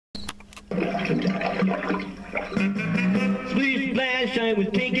Splish splash, I was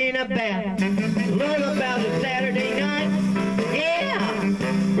taking a bath. Love about a Saturday night. Yeah!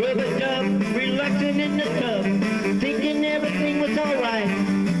 Rub a dub, relaxing in the tub, thinking everything was alright.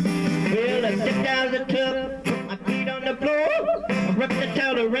 Well, I stepped out of the tub, put my feet on the floor, I wrapped the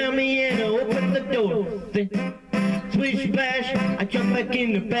towel around me and I opened the door. Then, splish splash, I jumped back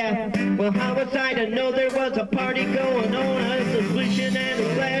in the bath. Well, how was I to know there was a party going on? I was a splishing and a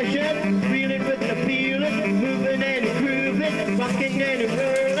splashing, reeling with the feeling, moving and a grooving, rocking and a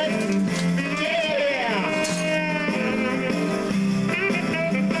rolling. Yeah!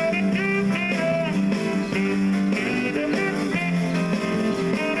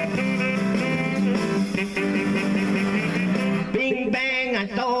 Bing bang, I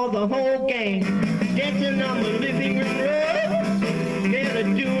saw the whole gang dancing on the living room floor. They were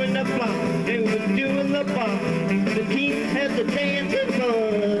doing the flop, they were doing the bop. The teens had the dancing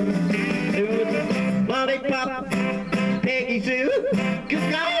fun. There was Lollipop, Peggy Sue,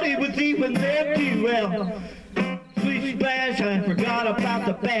 good God, it was even there too. Well, splish splash, I forgot about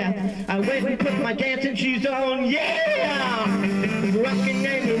the bath. I went and put my dancing shoes on, yeah! Rocking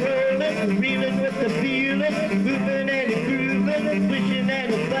and rolling, reeling with the feeling, moving and grooving, splishing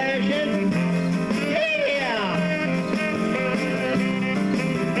and splashing.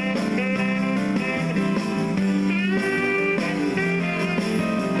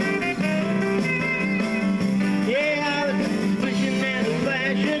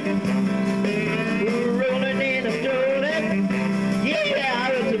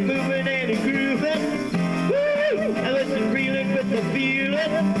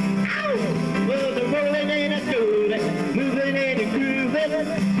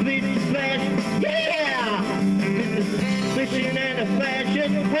 Splishing and a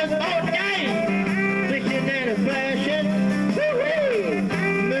flashing was Auldaney. Splishing and a flashing, woo-hoo!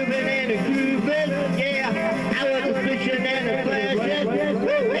 Moving and a grooving, yeah. I was a splishing and a flashing, woo-hoo!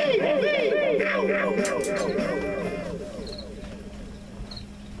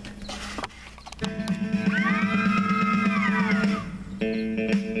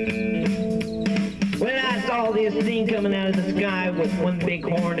 When I saw this thing coming out of the sky with one big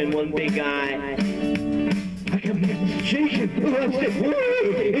horn and one big eye, I come shaking. I said, whoa,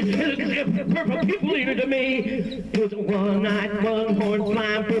 it's a purple people eater to me. It was a one-eyed, one-horn,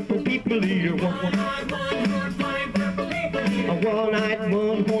 flying purple people eater. One-eyed, one-horn, flying purple people eater. A one-eyed,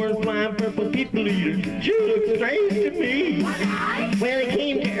 one-horn, flying purple people eater. Sure looks strange to me. Well, he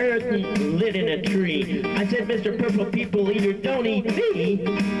came to earth and lit in a tree. I said, Mr. Purple People Eater, don't eat me.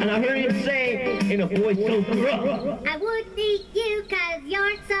 And I heard him say in a voice so gruff, I wouldn't eat you 'cause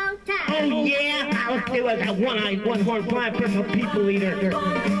you're so tough. Oh yeah, it was a one-eyed, one-horn, flying purple people eater.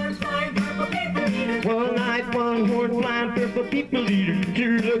 One-eyed, one-horn, flying purple people eater.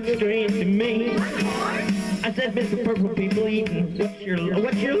 Sure looks strange to me. I said, Mr. Purple People Eating, what's your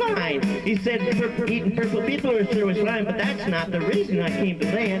line? He said, eating purple people are service line, but that's not the reason I came to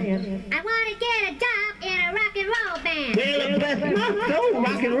land. I want to get a job in a rock and roll band. Well, bless my soul,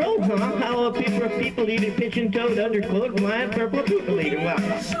 rock and roll, huh? How a people eater, pigeon toed, underclothed, flying purple people eater. Well,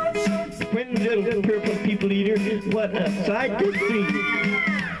 when little purple people eater, what a sight to see.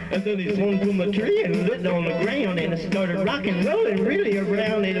 And then he swung from a tree and lit on the ground and it started rock and rolling really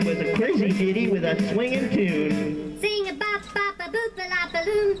around, and it was a crazy ditty with a swinging tune. Sing a bop bop a boop a lop a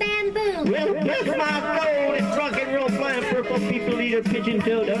loom bam boom. Well, bless my soul, it's rock and roll, flying purple people eater, pigeon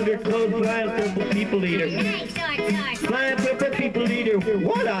toed, underclothed, flying purple people eater. Flying purple people eater,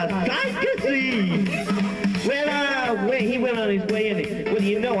 what a sight to see. Well, he went on his way, and well,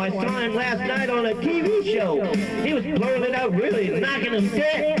 you know, I saw him last night on a TV show. He was blowing it out really, knocking them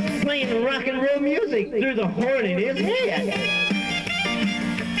dead, playing the rock and roll music through the horn in his head.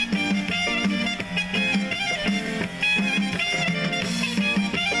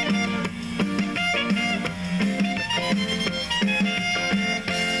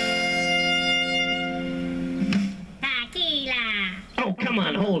 Oh, come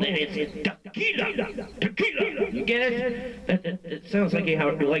on, hold it. It's tequila. Tequila. You get it? It sounds like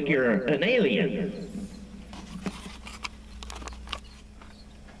you're an alien.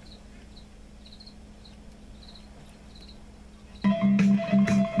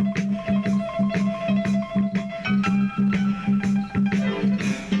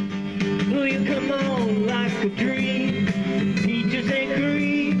 Will you come on like a dream? Peaches and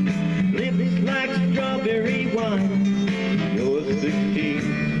cream, lips like strawberry wine. You're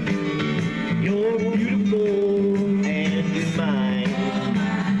 16, you're beautiful and you're mine.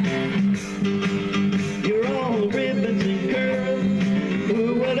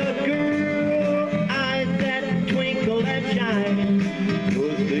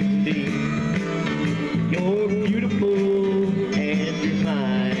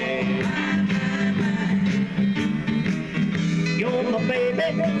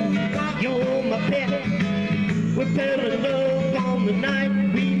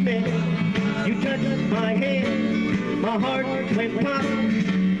 my heart went pop.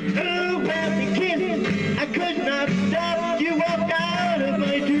 Oh, happy kiss, I could not stop. You walked out of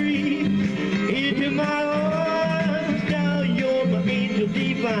my dream into my arms. Now you're my angel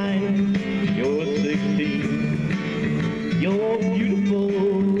divine. You're 16. You're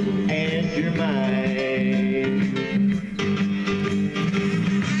beautiful and you're mine.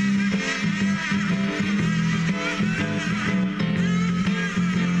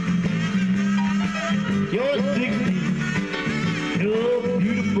 You're 16. You're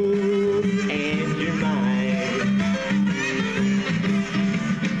beautiful and you're mine.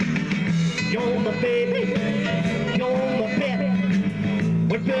 You're my baby. You're my pet.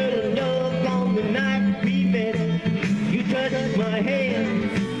 We fell in love on the night we met. You touched my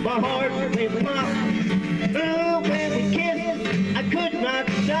hand, my heart went pop. Oh, when we kissed, I could not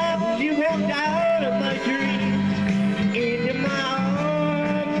stop. You walked out of my dreams into my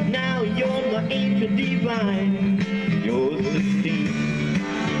arms. Now you're my angel divine. You're 16.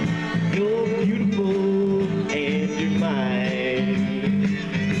 You're beautiful and you're mine.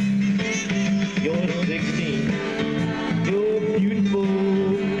 You're 16. You're beautiful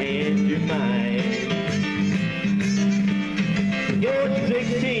and you're mine. You're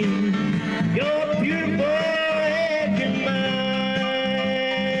 16, you're beautiful and you're mine.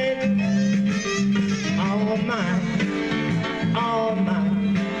 All mine, all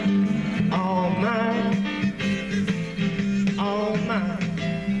mine, all mine, all mine,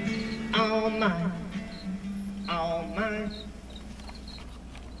 all mine, all mine.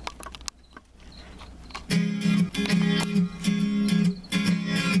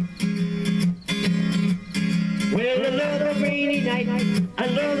 Well, I love the rainy night. I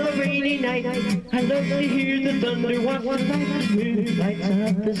love the rainy night. I love to hear the thunder, watch the lights move, lights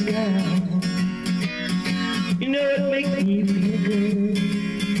up the sky. You know it makes me feel good.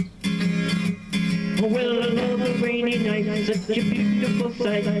 Oh, well, I love the rainy night, such a beautiful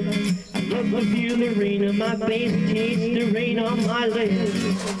sight. I love to feel the rain on my face, taste the rain on my lips.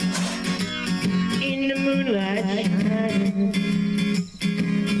 In the moonlight shining.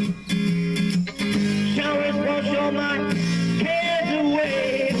 Showers wash all my cares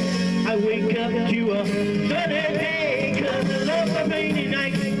away. I wake up to a sunny day, 'cause I love the rainy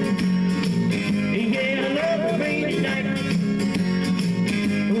night. Yeah, I love the rainy night.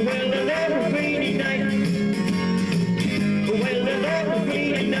 Well, I love the rainy night. Well, I love the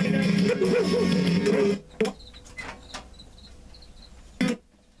rainy night.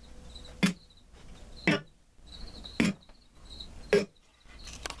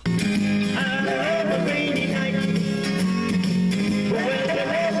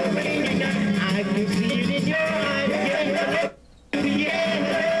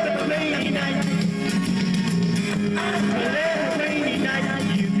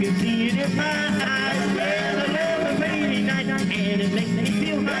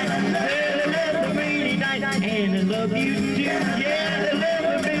 And I love you too, yeah, I love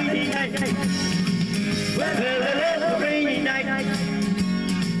the rainy night. Well, I love the rainy night.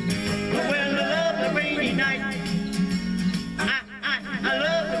 Well, I love the rainy night. I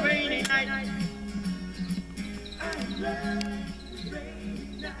love the rainy night. I love the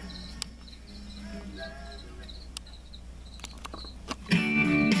rainy night.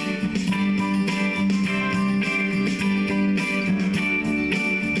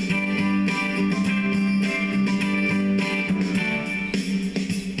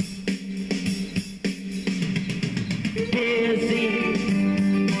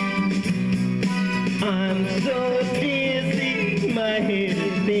 I'm so dizzy, my head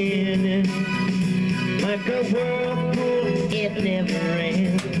is spinning like a whirlpool, it never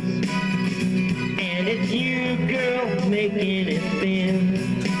ends. And it's you, girl, making it spin.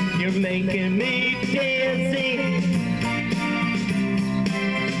 You're making me dizzy.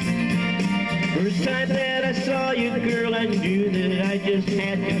 First time that I saw you, girl, I knew that I just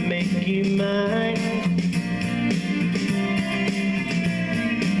had to make you mine.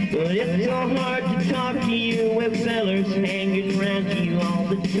 But it's so hard to talk to you with fellas hanging around you all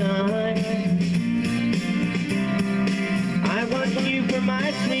the time. I want you for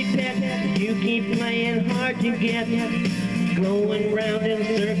my sweet pet. You keep playing hard to get, going round in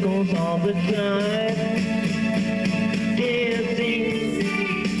circles all the time. Dizzy,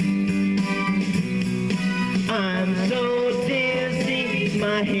 I'm so dizzy,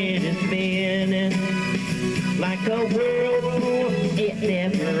 my head is spinning like a whirlpool, it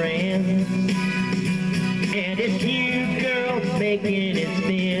never ends. And it's you, girl, making it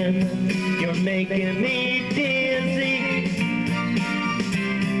spin. You're making me dizzy.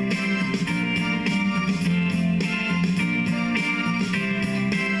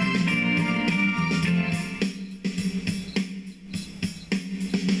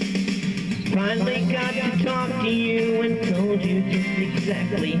 finally got to talk to you and told you just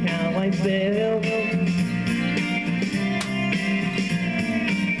exactly how I felt.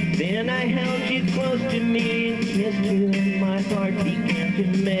 Then I held you close to me and kissed you and my heart began to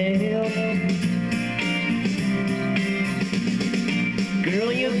melt.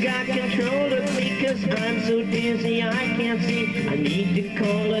 Girl, you got control of me 'cause I'm so dizzy I can't see. I need to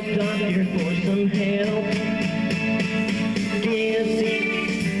call a doctor for some help. Dizzy,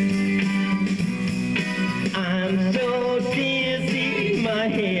 I'm so dizzy, my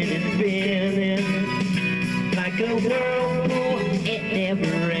head is spinning like a whirlpool, it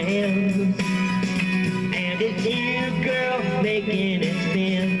never ends. And it's you, girl, making it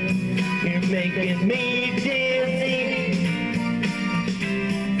spin. You're making me dizzy.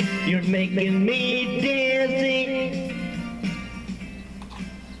 You're making me dizzy.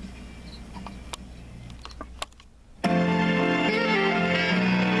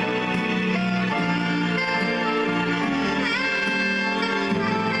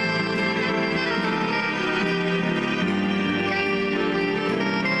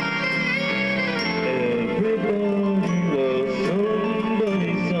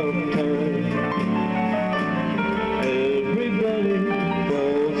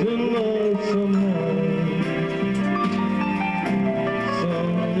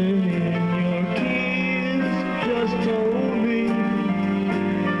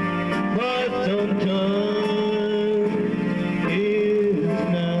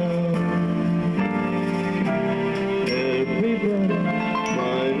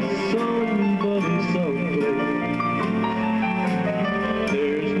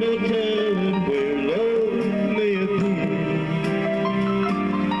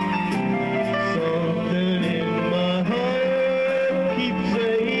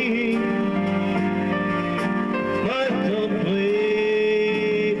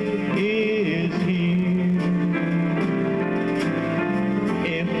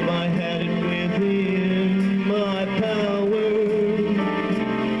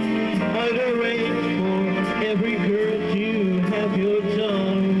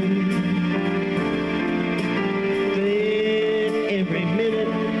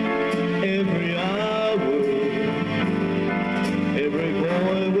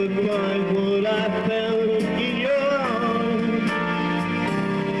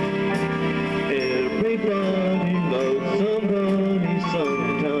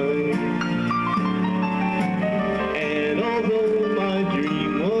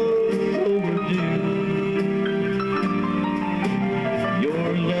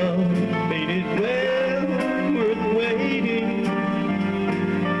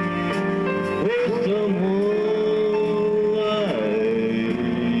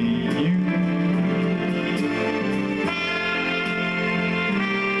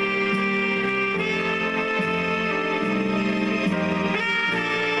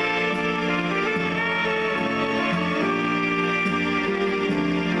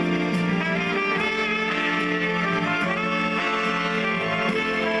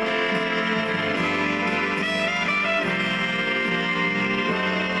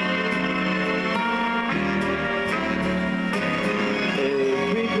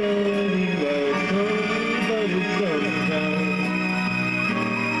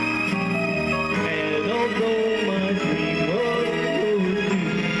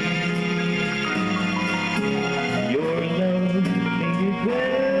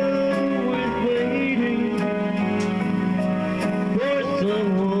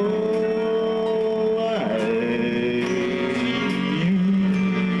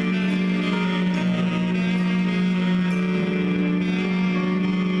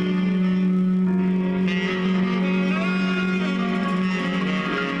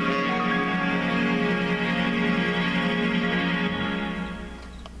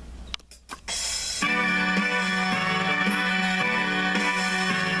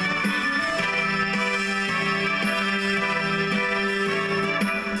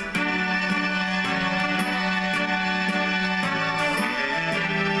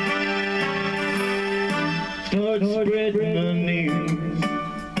 Start spreading the news.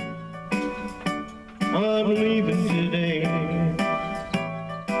 I'm leaving today.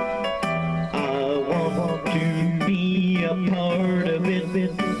 I want to be a part of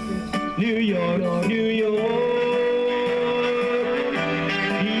it. New York, New York.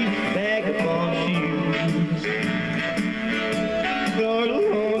 These vagabond shoes are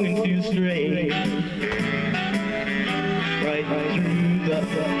longing to stray right through the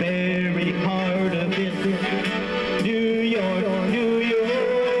very heart of it. New York, New York.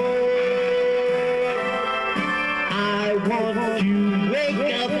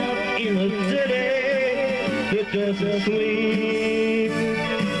 just asleep.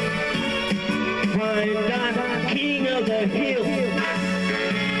 Find I'm king of the hill,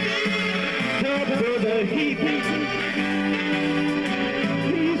 top of the heap.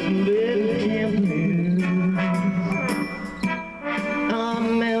 These little temples are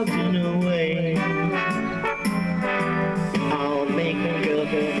melting away. I'll make a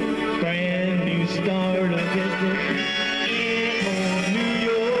brand new start of business in old New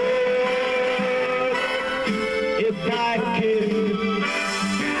York. If I could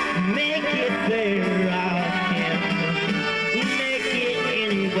make it there, I can make it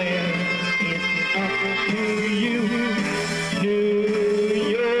anywhere. It's up to you, New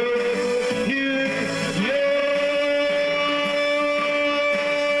York, New York.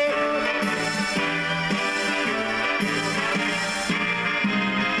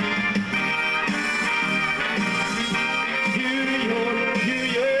 New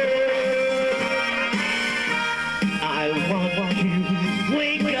York. I want to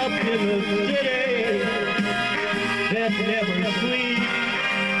wake up in the city that never sleeps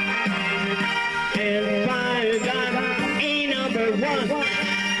and find I'm a number one,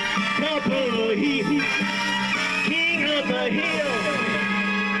 top of the heap, king of the hill,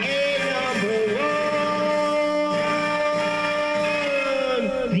 a number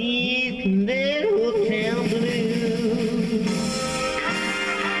one. These little town blues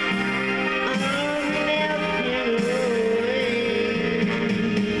are melting away.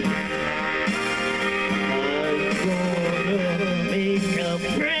 I'm gonna make a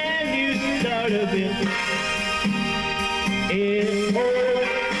brand new start of it. It's